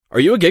Are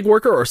you a gig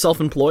worker or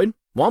self-employed?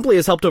 Womply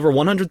has helped over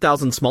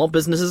 100,000 small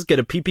businesses get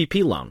a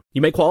PPP loan.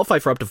 You may qualify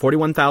for up to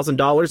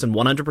 $41,000 in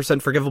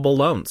 100% forgivable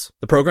loans.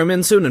 The program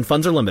ends soon and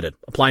funds are limited.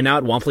 Apply now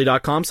at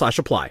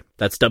womply.com/apply.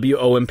 That's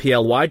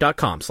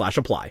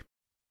WOMPLY.com/apply.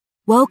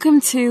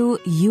 Welcome to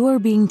You Are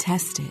Being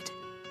Tested.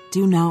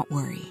 Do not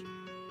worry.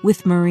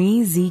 With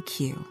Marie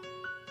ZQ.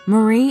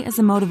 Marie is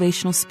a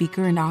motivational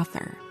speaker and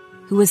author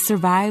who has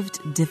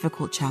survived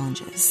difficult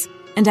challenges.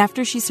 And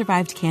after she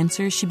survived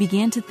cancer, she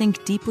began to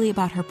think deeply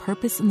about her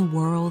purpose in the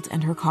world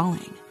and her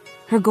calling.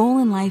 Her goal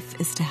in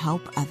life is to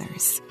help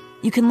others.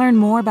 You can learn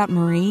more about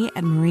Marie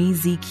at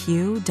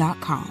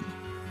mariezq.com.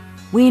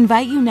 We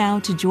invite you now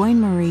to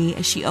join Marie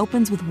as she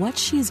opens with what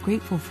she is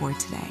grateful for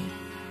today.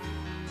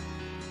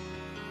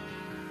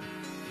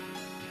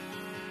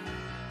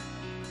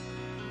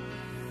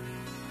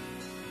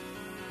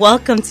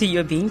 Welcome to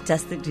You're Being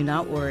Tested, Do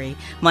Not Worry.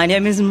 My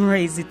name is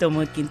Marie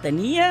Zitomo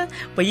Quintanilla,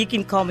 but you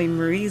can call me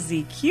Marie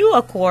ZQ,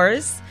 of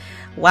course.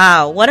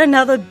 Wow, what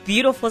another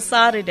beautiful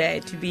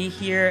Saturday to be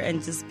here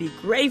and just be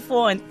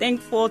grateful and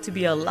thankful to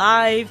be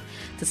alive,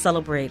 to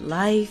celebrate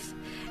life.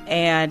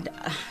 And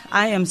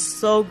I am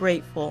so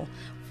grateful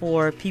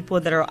for people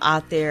that are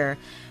out there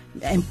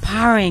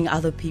empowering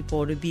other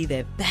people to be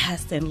their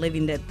best and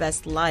living their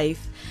best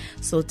life.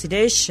 So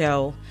today's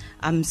show,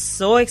 I'm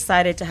so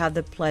excited to have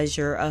the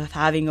pleasure of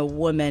having a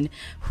woman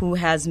who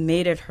has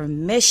made it her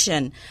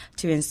mission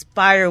to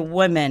inspire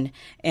women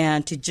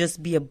and to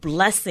just be a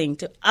blessing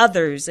to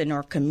others in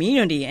our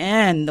community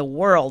and the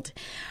world.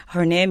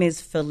 Her name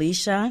is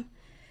Felicia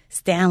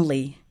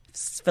Stanley.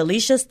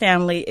 Felicia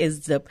Stanley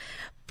is the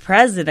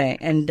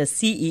president and the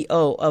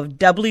CEO of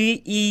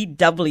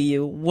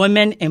WEW,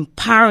 Women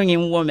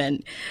Empowering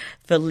Women.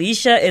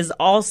 Felicia is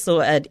also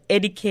an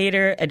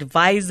educator,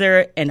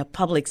 advisor, and a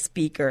public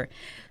speaker.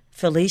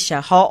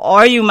 Felicia, how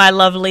are you, my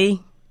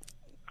lovely?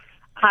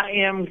 I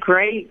am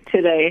great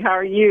today. How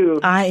are you?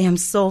 I am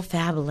so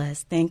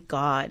fabulous. Thank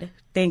God.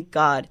 Thank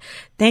God.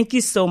 Thank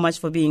you so much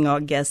for being our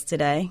guest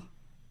today.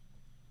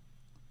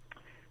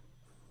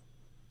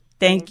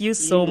 Thank you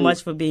so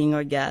much for being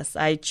our guest.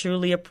 I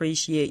truly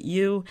appreciate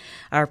you.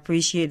 I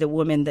appreciate the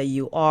woman that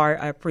you are.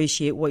 I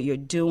appreciate what you're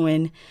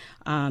doing,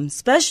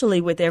 especially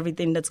with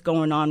everything that's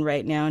going on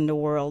right now in the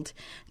world.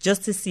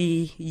 Just to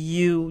see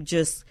you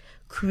just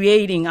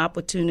creating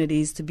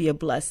opportunities to be a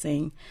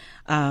blessing.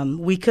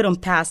 We couldn't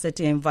pass it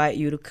to invite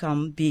you to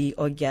come be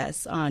our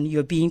guest on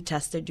You're Being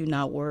Tested, Do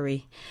Not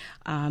Worry.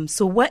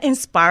 So what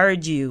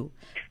inspired you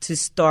to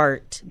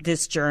start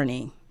this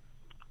journey?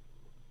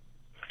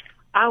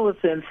 I was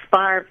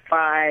inspired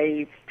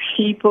by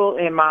people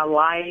in my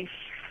life,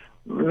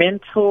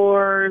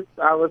 mentors.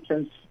 I was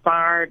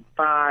inspired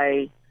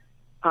by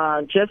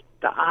just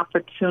the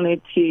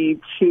opportunity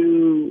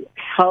to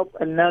help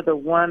another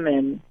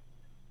woman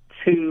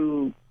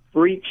to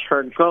reach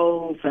her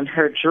goals and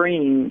her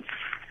dreams.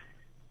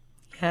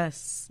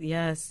 Yes.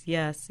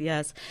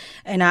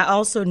 And I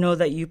also know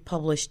that you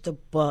published a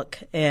book.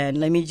 And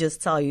let me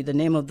just tell you, the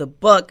name of the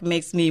book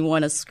makes me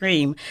want to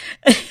scream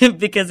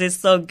because it's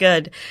so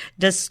good.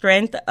 The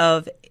Strength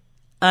of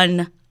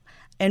an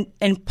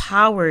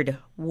Empowered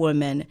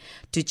Woman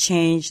to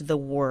Change the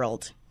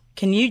World.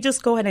 Can you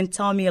just go ahead and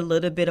tell me a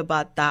little bit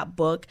about that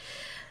book?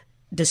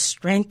 The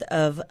Strength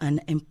of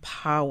an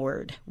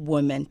Empowered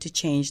Woman to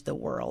Change the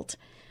World.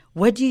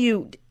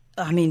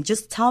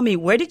 Just tell me,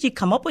 where did you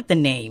come up with the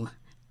name?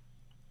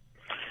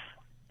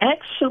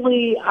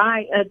 Actually,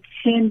 I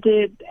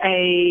attended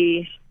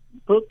a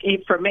book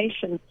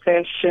information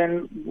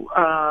session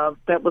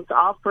that was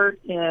offered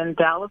in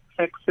Dallas,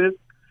 Texas,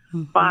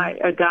 by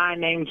a guy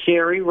named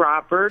Jerry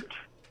Robert.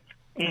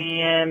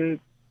 And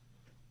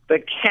the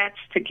catch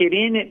to get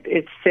in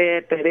it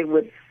said that it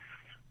would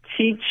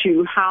teach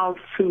you how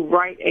to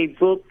write a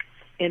book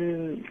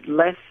in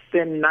less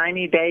than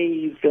 90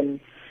 days and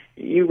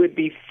you would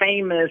be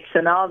famous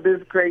and all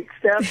this great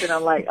stuff. And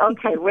I'm like,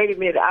 okay, wait a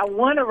minute. I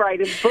want to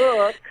write a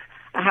book.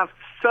 I have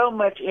so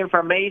much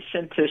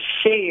information to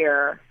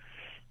share.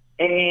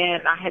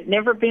 And I had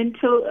never been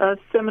to a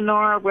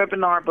seminar,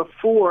 webinar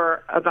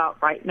before about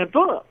writing a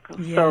book.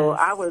 Yes. So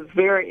I was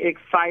very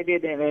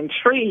excited and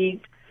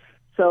intrigued.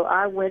 So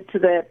I went to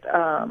that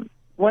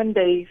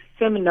one-day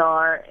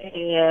seminar,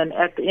 and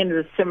at the end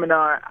of the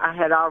seminar, I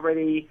had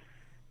already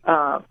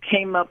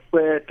came up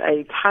with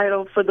a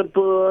title for the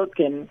book,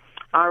 and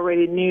I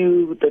already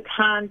knew the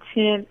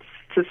contents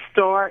to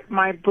start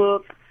my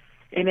book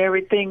and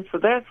everything. So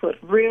that's what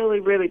really,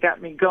 really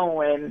got me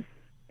going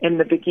in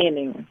the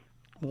beginning.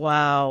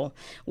 Wow.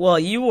 Well,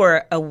 you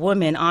were a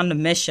woman on a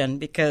mission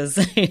because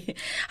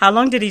how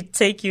long did it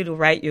take you to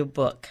write your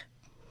book?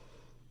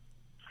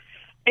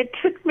 It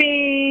took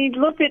me a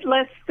little bit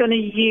less than a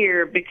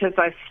year because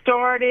I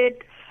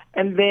started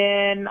and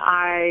then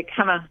I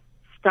kind of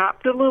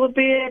stopped a little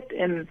bit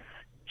and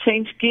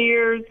changed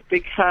gears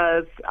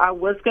because I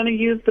was going to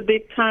use the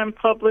big-time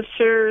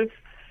publishers.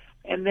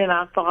 And then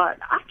I thought,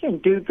 I can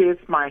do this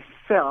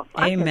myself.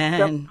 Amen. I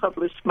can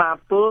self-publish my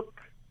book,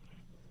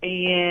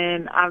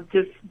 and I'll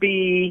just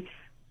be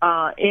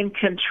in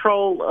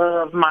control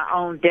of my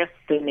own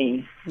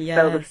destiny,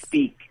 so to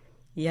speak.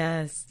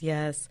 Yes,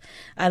 yes.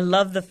 I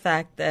love the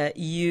fact that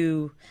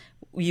you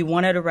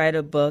wanted to write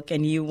a book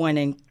and you went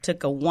and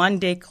took a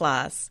one-day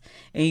class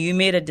and you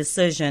made a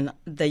decision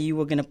that you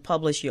were going to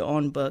publish your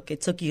own book.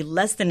 It took you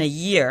less than a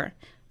year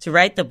to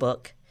write the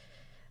book.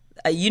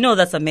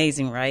 That's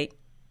amazing, right?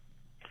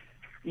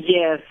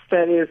 Yes,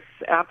 that is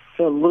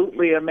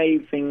absolutely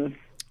amazing.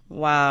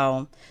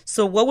 Wow.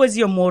 So what was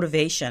your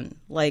motivation?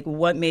 Like,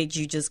 what made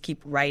you just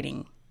keep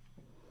writing?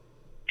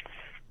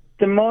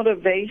 The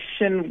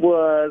motivation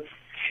was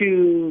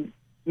to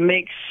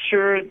make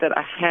sure that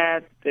I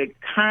had the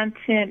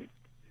content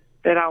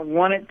that I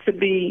wanted to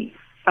be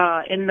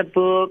in the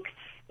book,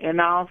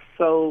 and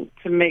also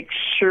to make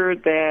sure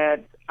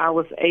that I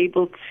was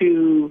able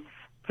to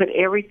put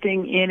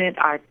everything in it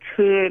I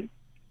could,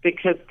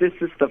 because this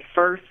is the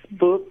first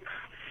book,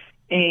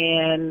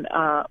 and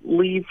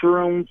leave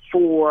room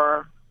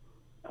for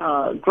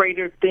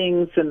greater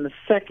things in the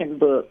second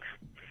book.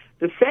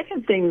 The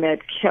second thing that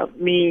kept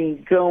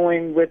me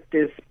going with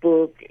this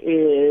book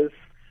is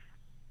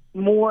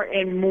more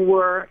and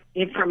more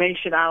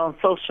information out on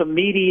social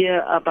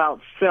media about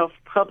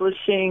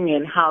self-publishing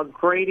and how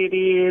great it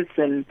is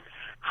and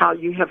how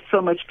you have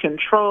so much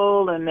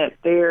control, and that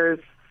there's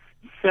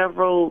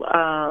several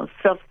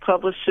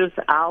self-publishers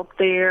out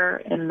there,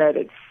 and that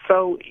it's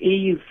so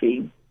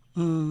easy.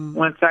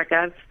 Once I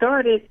got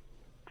started,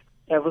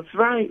 that was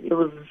right. It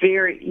was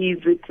very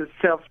easy to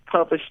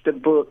self-publish the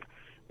book.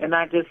 And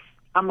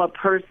I'm a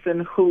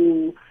person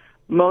who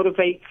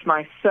motivates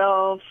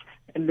myself,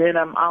 and then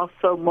I'm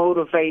also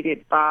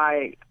motivated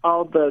by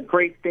all the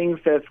great things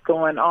that's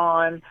going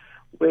on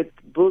with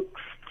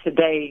books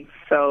today.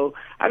 So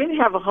I didn't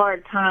have a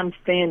hard time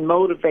staying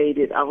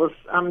motivated.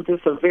 I'm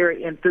just a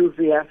very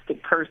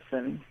enthusiastic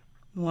person.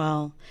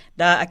 Well,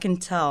 that I can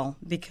tell,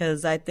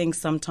 because I think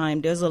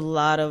sometimes there's a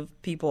lot of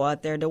people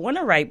out there that want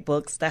to write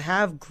books that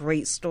have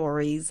great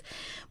stories.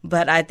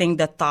 But I think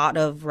the thought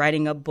of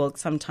writing a book,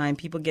 sometimes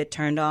people get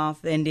turned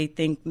off and they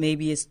think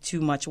maybe it's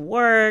too much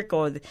work,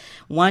 or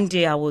one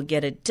day I will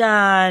get it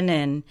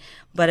done.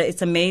 But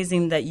it's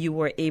amazing that you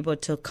were able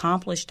to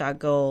accomplish that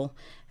goal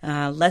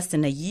less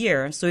than a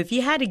year. So if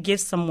you had to give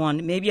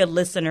someone, maybe a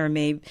listener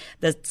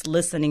that's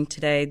listening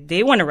today,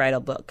 they want to write a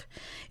book.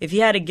 If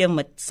you had to give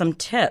them some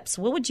tips,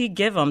 what would you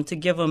give them to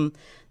give them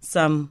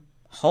some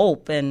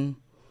hope and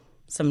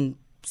some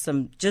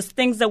just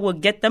things that will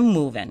get them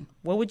moving?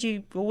 What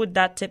would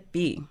that tip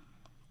be?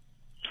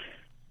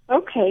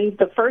 Okay,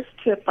 the first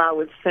tip I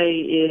would say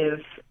is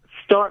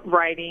start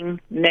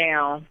writing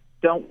now.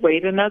 Don't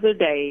wait another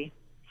day.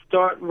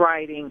 Start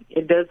writing.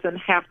 It doesn't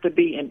have to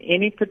be in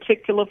any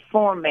particular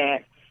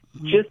format.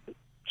 Just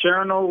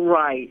journal,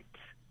 write,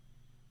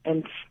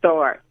 and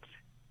start.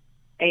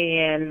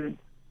 And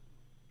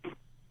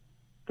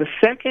the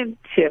second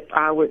tip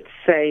I would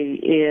say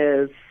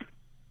is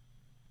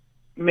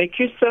make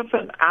yourself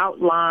an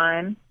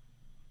outline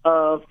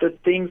of the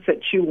things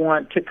that you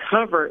want to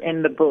cover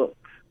in the book.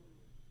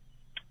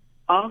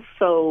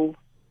 Also,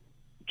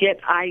 get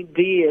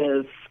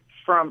ideas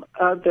from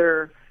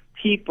other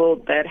people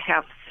that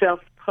have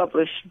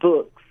self-published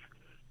books.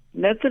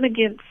 Nothing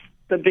against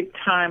the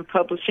big-time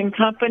publishing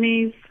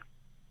companies,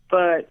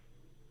 but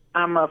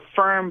I'm a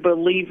firm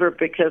believer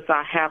because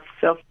I have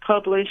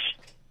self-published,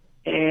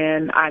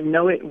 and I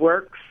know it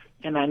works,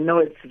 and I know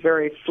it's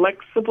very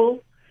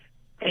flexible.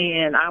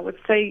 And I would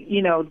say,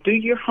 do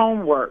your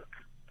homework.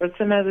 That's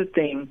another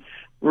thing.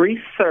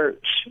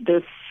 Research.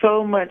 There's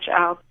so much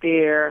out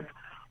there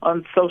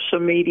on social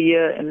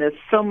media, and there's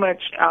so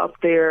much out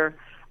there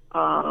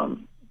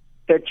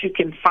that you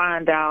can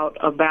find out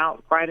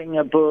about writing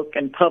a book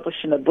and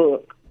publishing a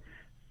book.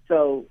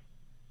 So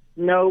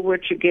know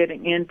what you're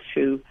getting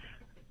into.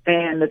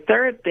 And the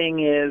third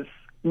thing is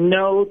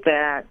know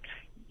that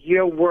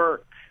your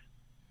work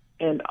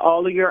and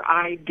all of your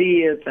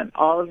ideas and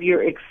all of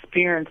your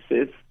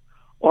experiences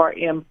are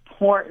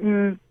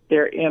important,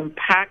 they're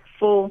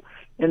impactful,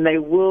 and they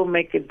will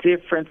make a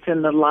difference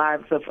in the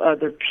lives of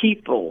other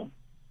people.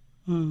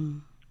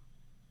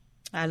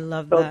 I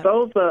love that. So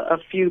those are a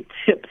few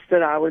tips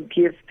that I would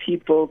give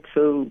people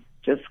to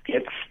just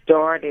get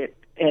started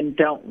and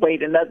don't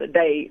wait another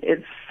day.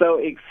 It's so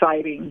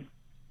exciting.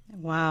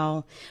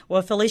 Wow.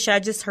 Well, Felicia, I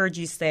just heard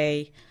you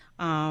say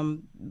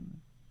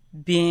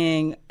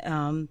making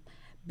an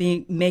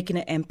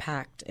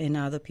impact in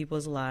other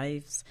people's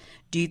lives.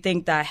 Do you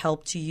think that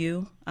helped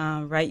you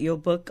write your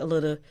book a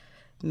little,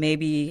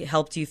 maybe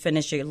helped you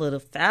finish it a little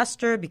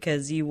faster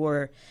because you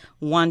were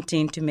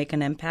wanting to make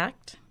an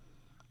impact?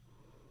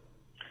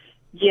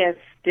 Yes,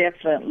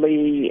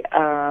 definitely.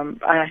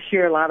 I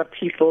hear a lot of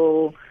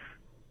people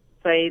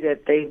say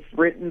that they've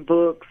written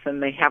books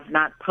and they have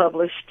not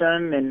published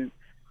them. And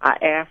I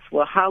ask,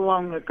 well, how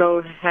long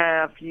ago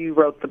have you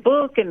wrote the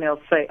book? And they'll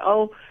say,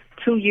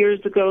 2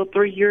 years ago,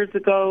 3 years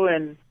ago.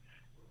 And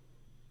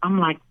I'm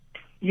like,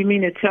 you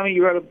mean to tell me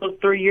you wrote a book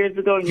 3 years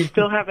ago and you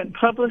still haven't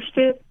published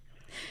it?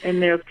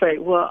 And they'll say,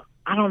 well,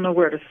 I don't know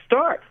where to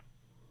start.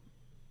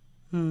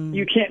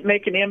 You can't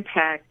make an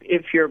impact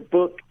if your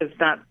book is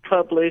not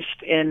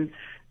published and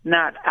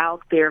not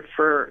out there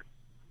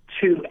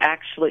to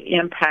actually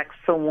impact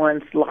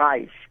someone's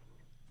life.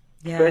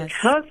 Yes.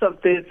 Because of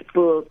this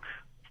book,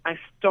 I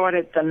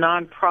started the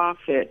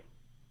nonprofit,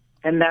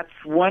 and that's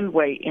one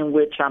way in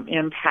which I'm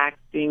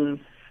impacting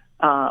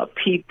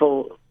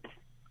people.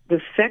 The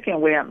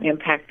second way I'm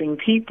impacting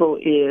people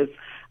is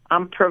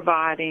I'm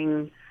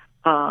providing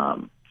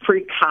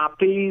free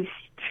copies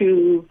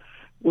to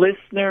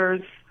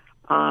listeners.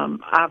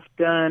 I've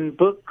done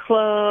book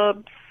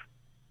clubs,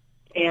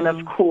 and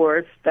of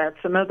course, that's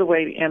another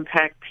way to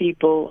impact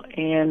people.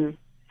 And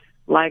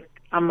like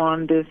I'm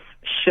on this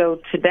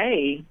show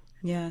today,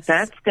 yes,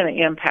 that's going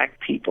to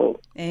impact people.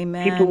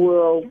 Amen. People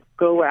will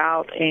go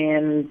out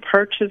and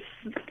purchase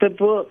the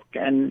book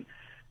and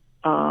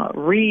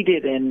read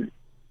it and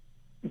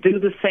do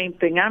the same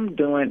thing I'm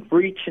doing,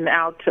 reaching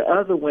out to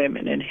other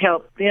women and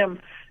help them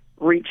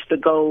reach the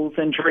goals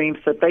and dreams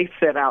that they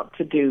set out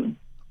to do.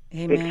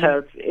 Amen.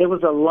 Because it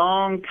was a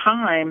long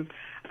time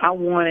I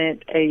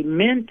wanted a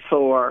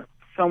mentor,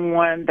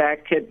 someone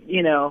that could,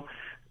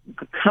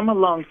 come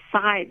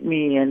alongside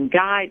me and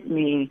guide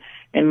me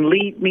and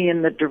lead me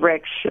in the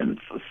direction,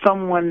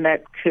 someone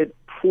that could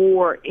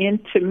pour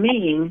into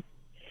me.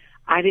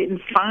 I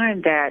didn't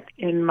find that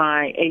in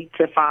my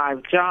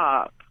 8-to-5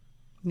 job.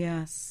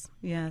 Yes,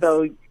 yes.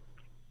 So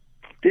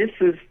this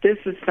is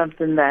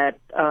something that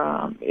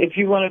if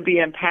you want to be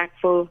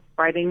impactful,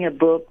 writing a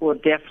book will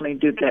definitely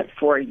do that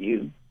for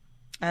you.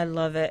 I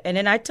love it. And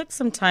then I took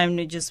some time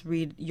to just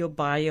read your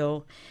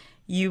bio.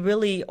 You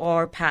really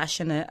are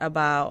passionate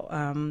about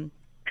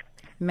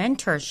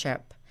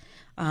mentorship.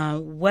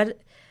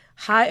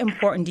 How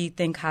important do you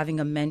think having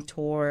a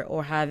mentor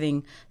or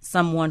having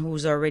someone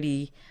who's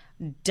already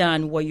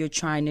done what you're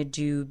trying to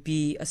do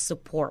be a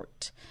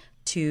support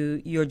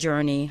to your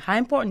journey? How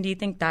important do you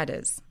think that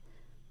is?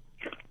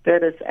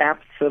 That is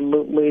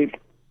absolutely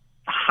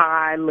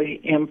highly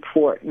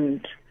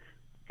important,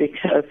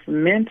 because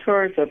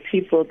mentors are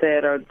people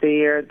that are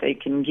there. They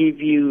can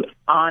give you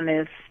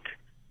honest,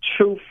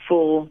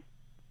 truthful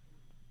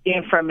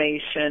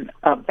information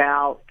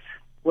about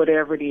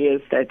whatever it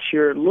is that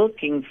you're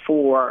looking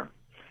for.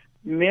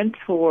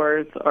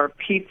 Mentors are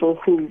people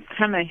who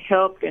kind of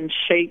help and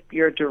shape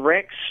your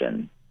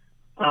direction.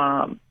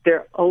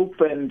 They're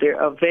open,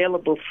 they're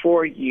available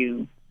for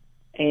you.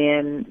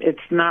 And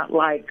it's not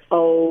like,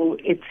 oh,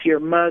 it's your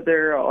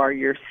mother or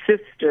your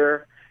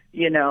sister.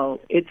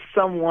 It's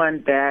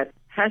someone that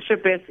has your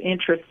best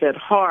interest at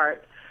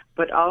heart,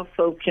 but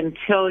also can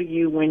tell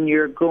you when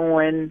you're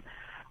going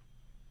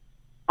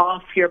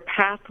off your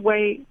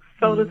pathway,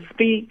 so to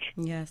speak.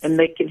 Yes. And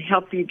they can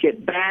help you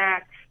get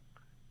back.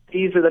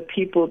 These are the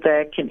people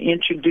that can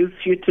introduce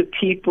you to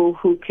people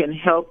who can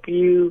help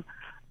you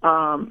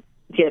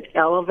get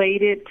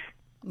elevated.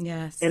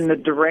 Yes. In the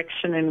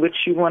direction in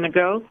which you want to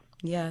go.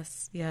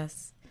 Yes,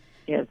 yes.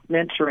 Yes,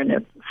 mentoring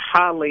is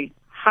highly,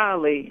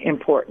 highly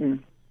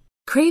important.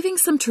 Craving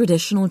some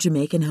traditional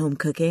Jamaican home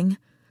cooking?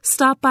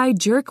 Stop by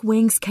Jerk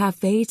Wings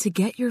Cafe to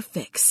get your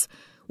fix.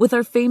 With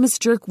our famous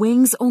jerk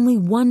wings, only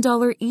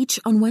 $1 each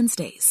on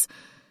Wednesdays.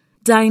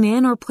 Dine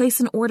in or place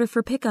an order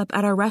for pickup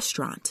at our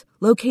restaurant,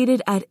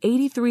 located at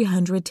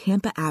 8300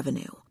 Tampa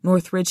Avenue,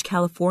 Northridge,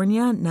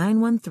 California,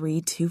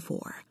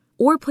 91324.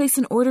 Or place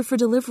an order for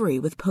delivery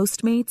with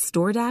Postmates,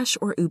 DoorDash,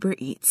 or Uber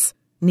Eats.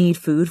 Need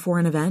food for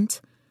an event?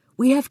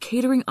 We have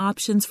catering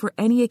options for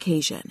any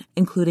occasion,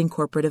 including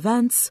corporate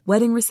events,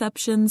 wedding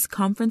receptions,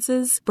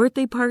 conferences,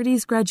 birthday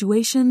parties,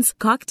 graduations,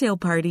 cocktail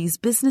parties,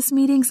 business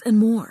meetings, and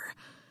more.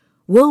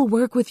 We'll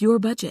work with your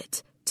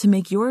budget to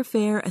make your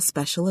affair a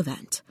special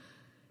event.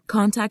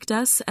 Contact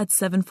us at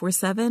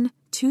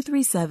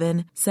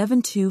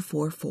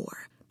 747-237-7244.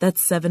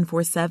 That's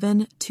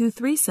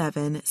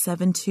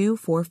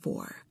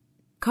 747-237-7244.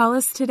 Call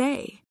us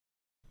today.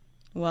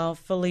 Well,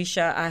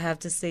 Felicia, I have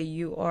to say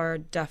you are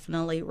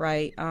definitely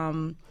right.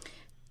 I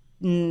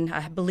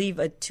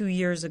believe 2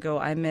 years ago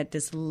I met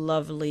this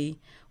lovely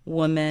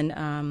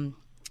woman,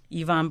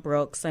 Yvonne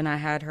Brooks, and I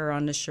had her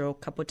on the show a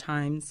couple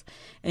times,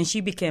 and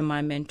she became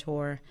my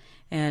mentor.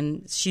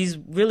 And she's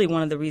really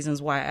one of the reasons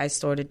why I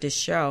started this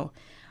show.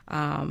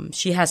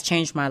 She has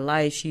changed my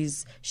life.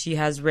 She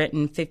has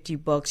written 50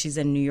 books. She's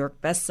in New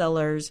York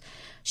bestsellers.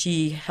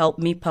 She helped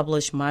me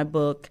publish my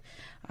book.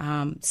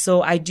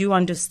 So I do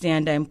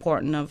understand the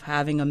importance of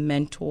having a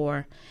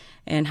mentor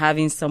and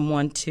having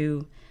someone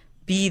to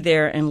be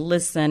there and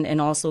listen and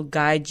also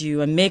guide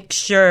you and make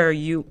sure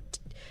you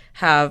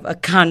have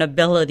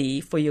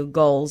accountability for your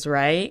goals,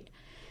 right?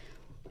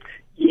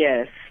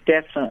 Yes,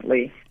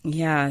 definitely.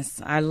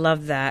 Yes, I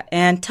love that.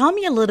 And tell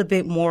me a little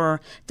bit more,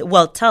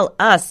 well, tell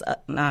us,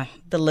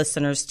 the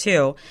listeners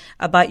too,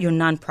 about your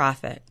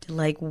nonprofit.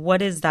 Like, what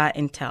does that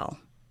entail?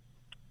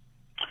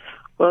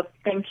 Well,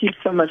 thank you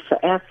so much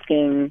for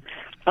asking.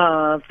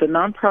 The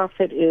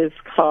nonprofit is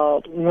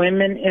called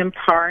Women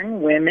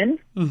Empowering Women,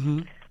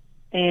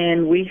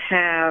 and we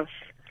have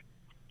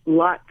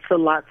lots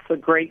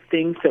of great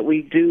things that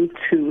we do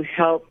to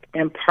help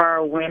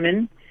empower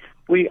women.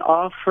 We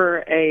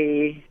offer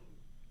a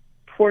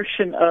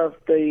portion of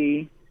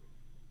the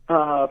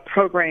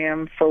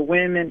program for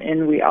women,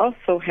 and we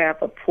also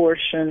have a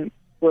portion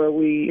where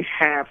we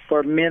have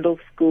for middle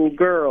school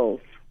girls.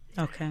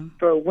 Okay.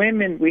 For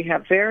women, we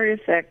have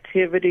various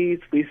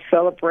activities. We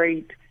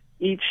celebrate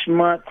each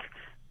month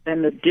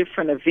in a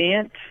different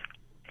event.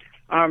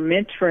 Our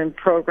mentoring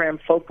program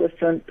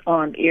focuses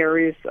on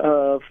areas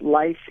of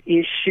life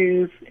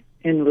issues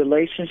in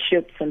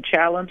relationships and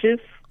challenges.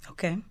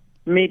 Okay.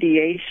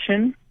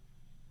 Mediation,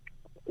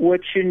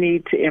 what you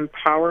need to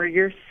empower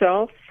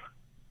yourself,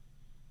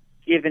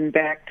 giving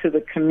back to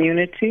the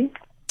community.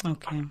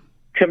 Okay.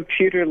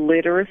 Computer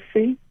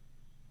literacy.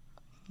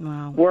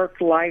 Wow.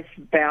 Work-life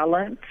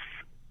balance,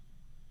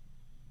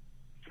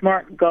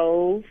 SMART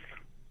goals,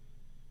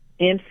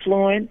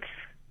 influence,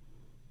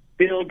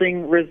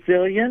 building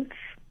resilience,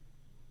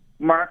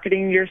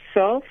 marketing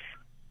yourself,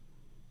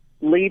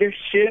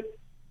 leadership,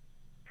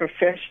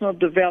 professional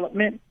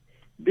development.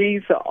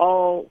 These are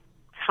all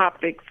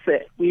topics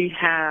that we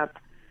have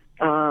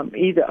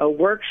either a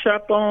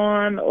workshop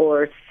on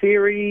or a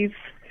series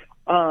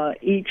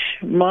each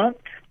month.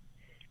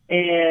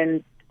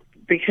 And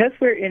because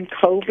we're in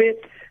COVID,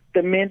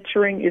 the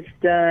mentoring is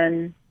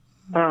done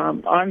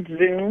on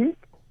Zoom,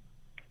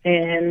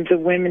 and the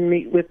women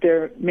meet with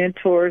their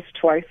mentors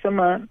twice a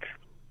month.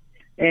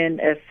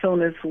 And as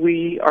soon as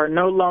we are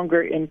no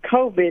longer in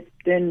COVID,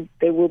 then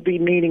they will be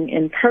meeting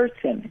in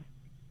person.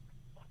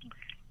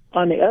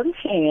 On the other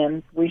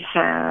hand, we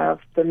have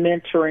the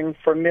mentoring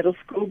for middle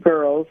school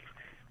girls,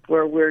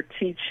 where we're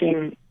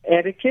teaching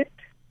etiquette,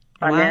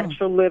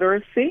 financial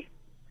literacy,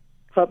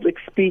 public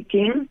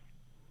speaking,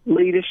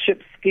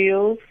 leadership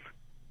skills,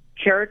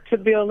 character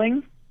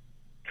building,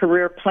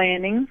 career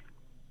planning,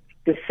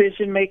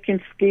 decision-making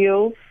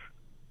skills,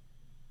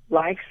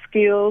 life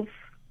skills,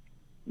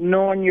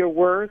 knowing your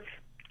worth,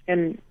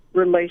 and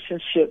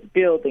relationship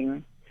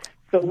building.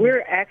 So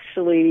we're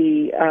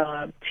actually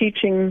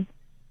teaching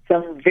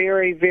some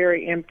very,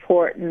 very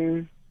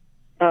important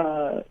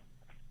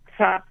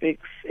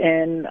topics,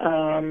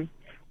 and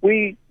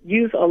we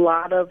use a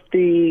lot of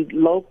the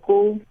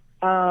local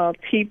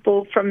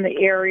people from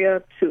the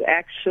area to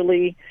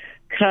actually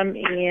come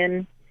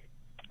in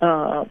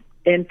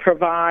and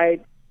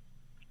provide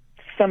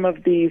some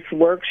of these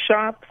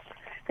workshops,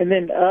 and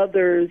then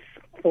others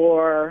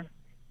are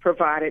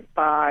provided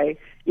by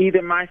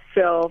either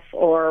myself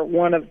or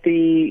one of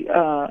the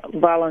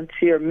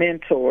volunteer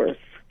mentors.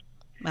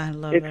 I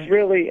love it. It's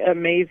really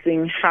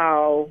amazing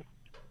how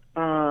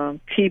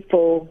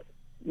people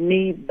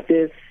need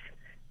this,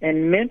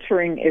 and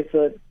mentoring is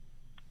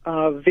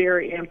a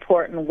very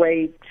important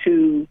way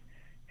to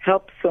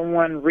help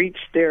someone reach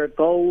their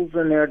goals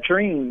and their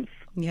dreams.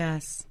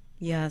 Yes,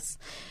 yes.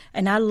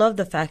 And I love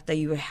the fact that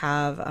you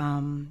have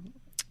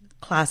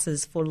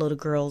classes for little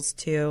girls,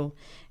 too,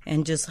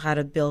 and just how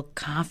to build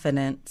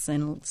confidence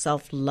and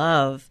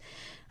self-love.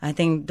 I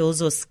think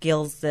those are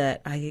skills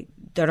that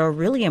are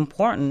really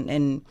important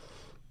in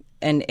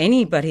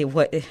anybody,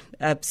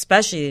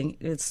 especially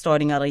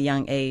starting at a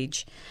young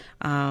age.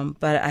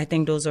 But I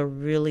think those are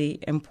really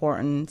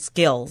important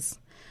skills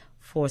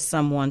for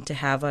someone to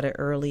have at an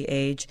early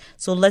age.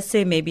 So let's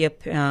say maybe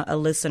a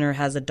listener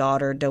has a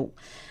daughter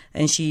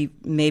and she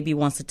maybe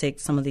wants to take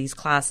some of these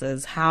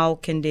classes. How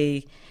can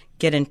they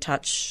get in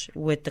touch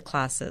with the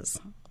classes?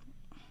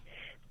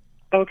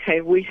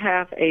 Okay, we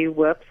have a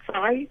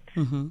website.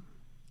 Mm-hmm.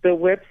 The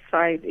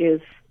website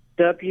is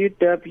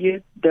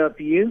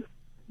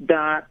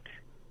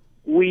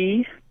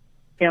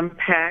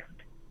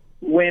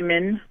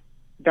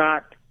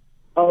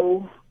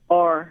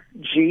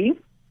www.weimpactwomen.org.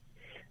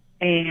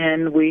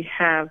 And we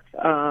have,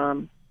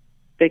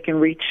 they can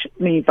reach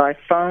me by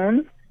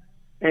phone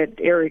at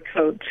area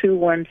code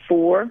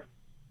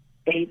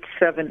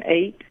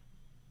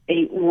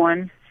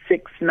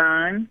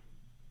 214-878-8169.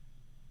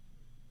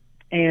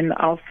 And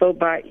also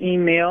by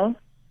email,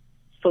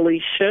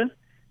 Felicia,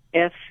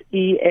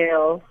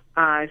 Felicha,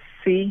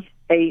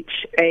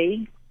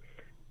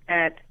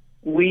 at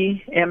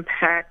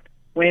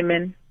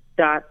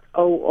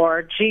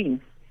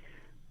weimpactwomen.org.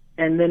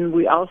 And then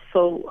we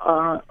also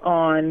are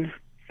on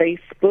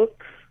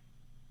Facebook,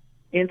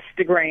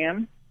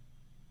 Instagram,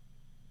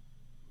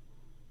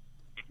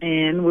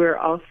 and we're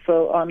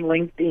also on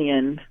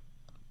LinkedIn.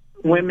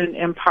 Women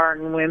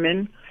Empowering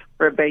Women.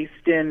 We're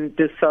based in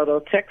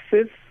DeSoto,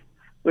 Texas,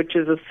 which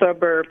is a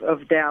suburb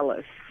of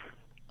Dallas.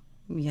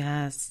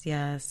 Yes,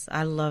 yes.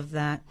 I love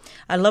that.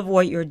 I love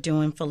what you're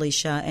doing,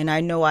 Felicia. And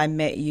I know I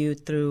met you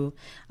through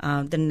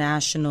the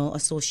National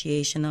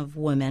Association of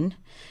Women,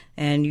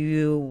 and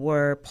you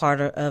were part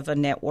of a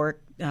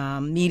network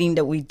meeting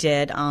that we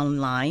did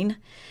online.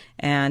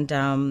 And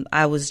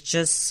I was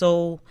just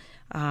so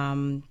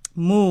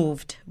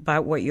moved by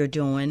what you're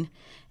doing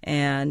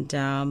and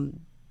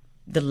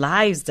the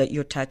lives that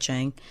you're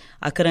touching.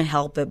 I couldn't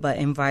help it but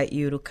invite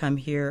you to come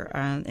here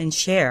and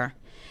share.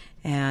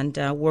 And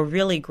we're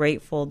really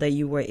grateful that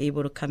you were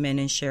able to come in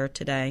and share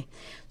today.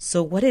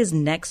 So what is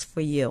next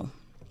for you?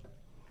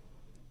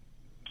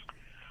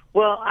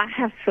 Well, I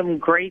have some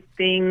great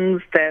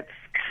things that's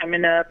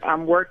coming up.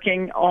 I'm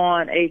working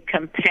on a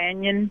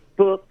companion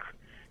book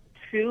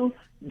to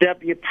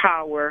W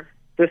Power,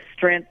 The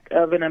Strength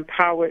of an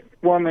Empowered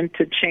Woman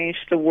to Change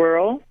the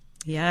World.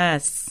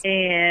 Yes.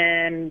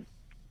 And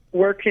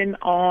working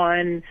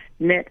on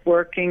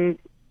networking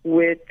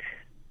with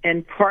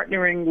and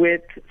partnering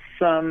with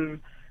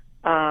some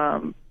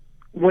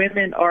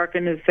women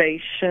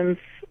organizations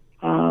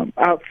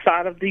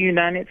outside of the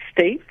United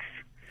States.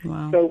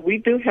 Wow. So we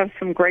do have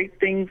some great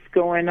things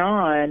going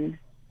on.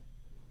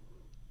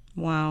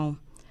 Wow.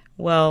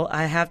 Well,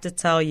 I have to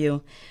tell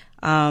you,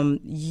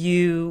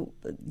 you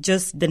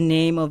just the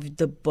name of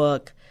the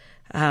book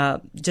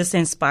just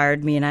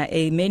inspired me, and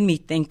it made me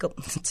think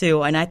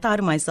too. And I thought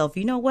to myself,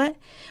 you know what?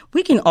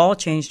 We can all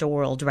change the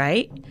world,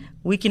 right?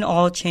 We can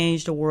all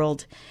change the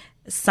world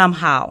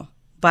somehow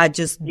by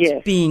just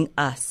being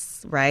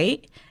us,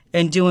 right?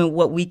 And doing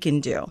what we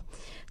can do.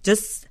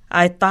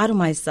 I thought to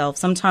myself,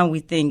 sometimes we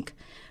think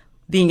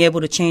being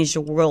able to change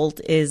the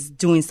world is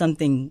doing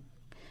something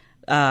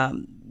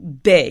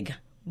big,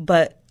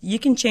 but you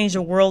can change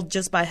the world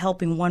just by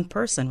helping one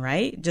person,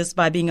 right? Just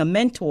by being a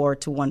mentor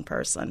to one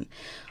person,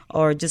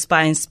 or just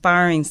by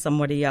inspiring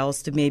somebody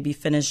else to maybe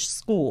finish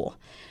school,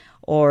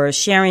 or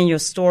sharing your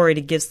story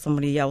to give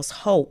somebody else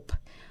hope.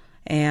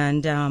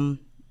 And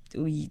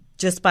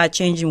just by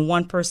changing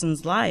one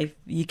person's life,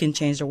 you can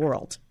change the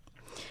world.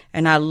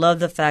 And I love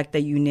the fact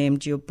that you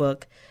named your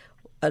book.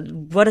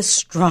 What a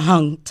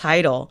strong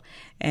title.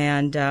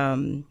 And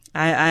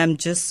I am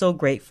just so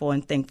grateful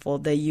and thankful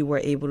that you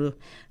were able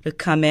to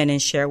come in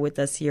and share with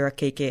us here at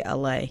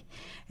KKLA.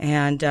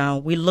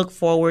 And we look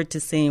forward to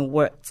seeing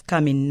what's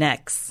coming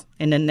next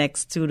in the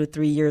next 2 to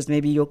 3 years.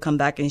 Maybe you'll come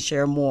back and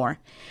share more.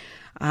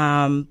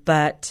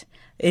 But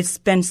it's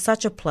been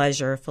such a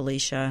pleasure,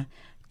 Felicia,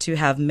 to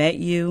have met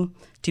you,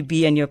 to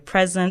be in your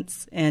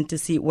presence, and to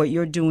see what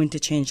you're doing to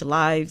change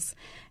lives.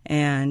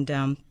 And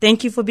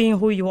thank you for being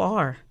who you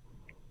are.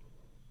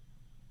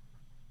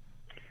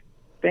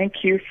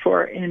 Thank you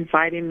for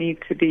inviting me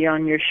to be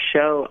on your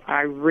show.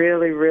 I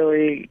really,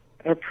 really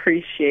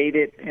appreciate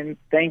it, and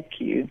thank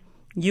you.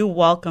 You're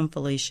welcome,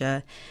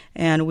 Felicia.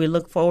 And we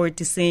look forward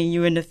to seeing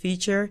you in the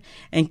future.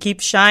 And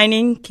keep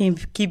shining,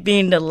 keep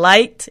being the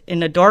light in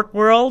the dark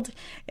world.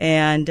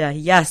 And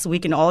yes, we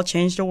can all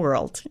change the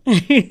world.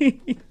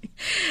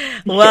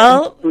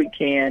 Well, yes, we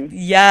can.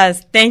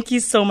 Yes. Thank you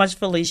so much,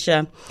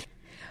 Felicia.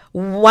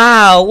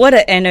 Wow, what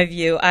an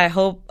interview. I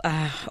hope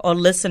our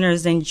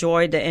listeners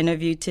enjoyed the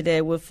interview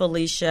today with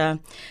Felicia.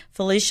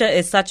 Felicia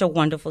is such a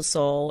wonderful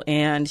soul,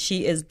 and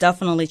she is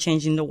definitely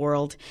changing the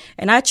world.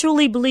 And I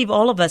truly believe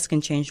all of us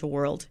can change the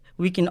world.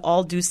 We can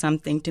all do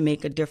something to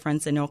make a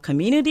difference in our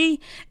community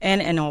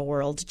and in our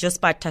world just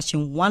by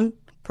touching one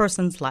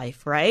person's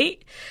life,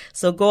 right?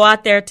 So go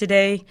out there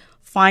today.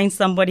 Find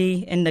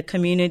somebody in the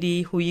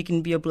community who you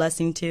can be a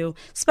blessing to,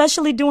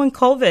 especially during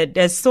COVID.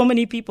 There's so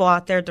many people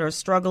out there that are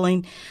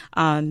struggling.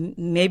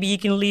 Maybe you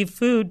can leave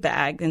food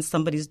bag in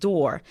somebody's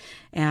door,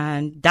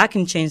 and that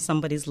can change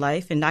somebody's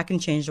life, and that can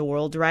change the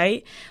world,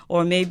 right?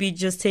 Or maybe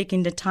just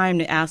taking the time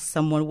to ask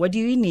someone, what do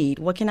you need?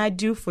 What can I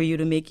do for you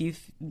to make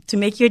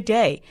your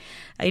day?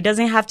 It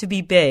doesn't have to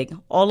be big.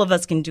 All of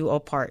us can do our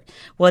part.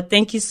 Well,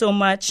 thank you so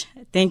much.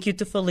 Thank you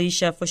to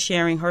Felicia for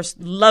sharing her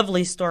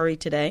lovely story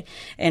today.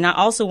 And I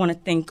also want to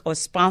thank our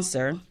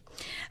sponsor.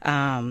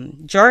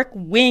 Jerk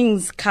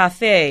Wings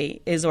Cafe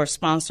is our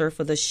sponsor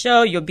for the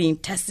show. You're being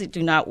tested.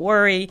 Do not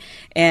worry.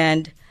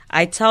 And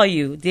I tell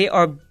you, they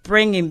are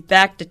bringing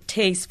back the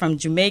taste from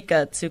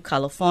Jamaica to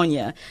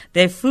California.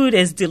 Their food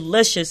is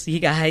delicious, you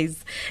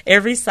guys.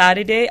 Every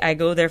Saturday, I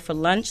go there for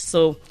lunch.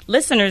 So,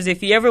 listeners,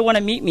 if you ever want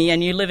to meet me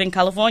and you live in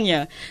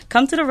California,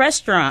 come to the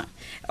restaurant.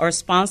 Our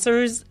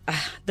sponsors,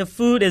 the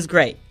food is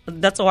great.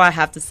 That's all I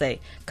have to say.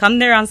 Come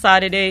there on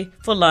Saturday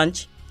for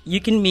lunch. You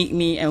can meet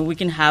me, and we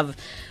can have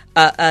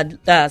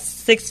a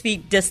 6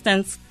 feet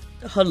distance.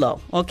 Hello,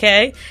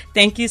 okay?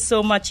 Thank you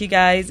so much, you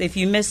guys. If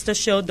you missed the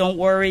show, don't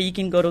worry. You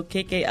can go to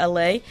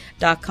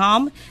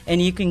kkla.com, and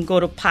you can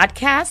go to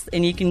podcast,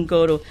 and you can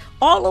go to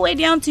all the way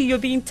down to You're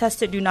Being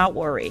Tested. Do not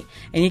worry.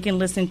 And you can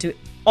listen to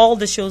all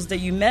the shows that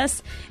you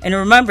missed. And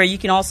remember, you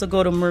can also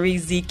go to Marie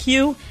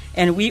ZQ,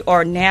 and we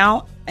are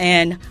now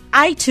in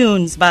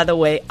iTunes, by the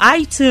way.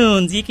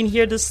 iTunes. You can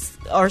hear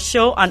our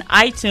show on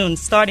iTunes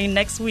starting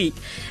next week,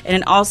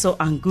 and also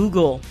on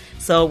Google.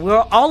 So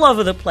we're all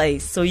over the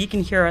place, so you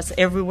can hear us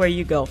everywhere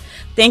you go.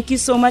 Thank you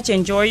so much.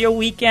 Enjoy your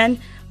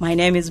weekend. My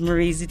name is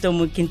Marie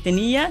Zitomo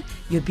Quintanilla.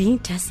 You're being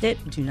tested.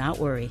 Do not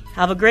worry.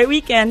 Have a great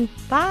weekend.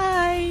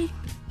 Bye.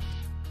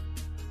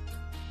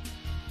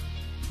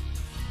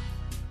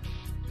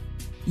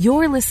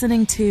 You're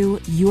listening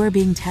to You're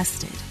Being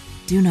Tested.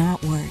 Do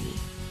not worry.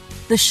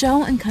 The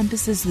show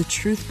encompasses the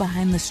truth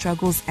behind the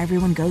struggles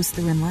everyone goes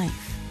through in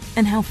life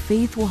and how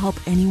faith will help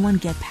anyone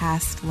get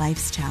past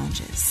life's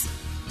challenges.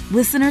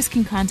 Listeners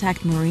can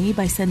contact Marie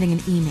by sending an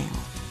email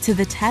to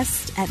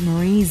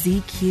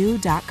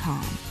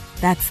thetest@mariezq.com.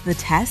 That's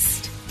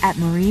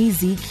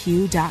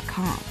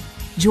thetest@mariezq.com.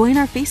 Join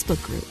our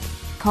Facebook group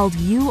called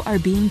You Are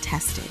Being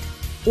Tested.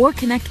 or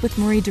connect with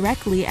Marie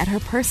directly at her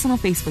personal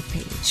Facebook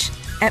page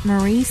at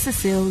Marie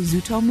Cecile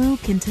Zutomu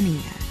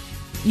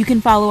Quintanilla. You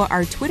can follow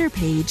our Twitter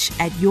page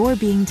at You're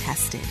Being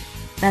Tested.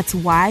 That's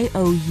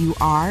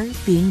YOUR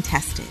Being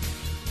Tested.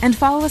 And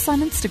follow us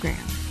on Instagram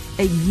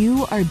at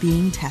You Are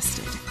Being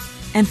Tested.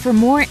 And for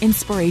more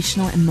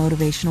inspirational and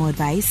motivational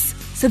advice,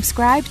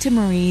 subscribe to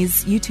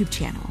Marie's YouTube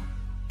channel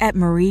at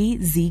Marie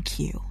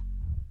ZQ.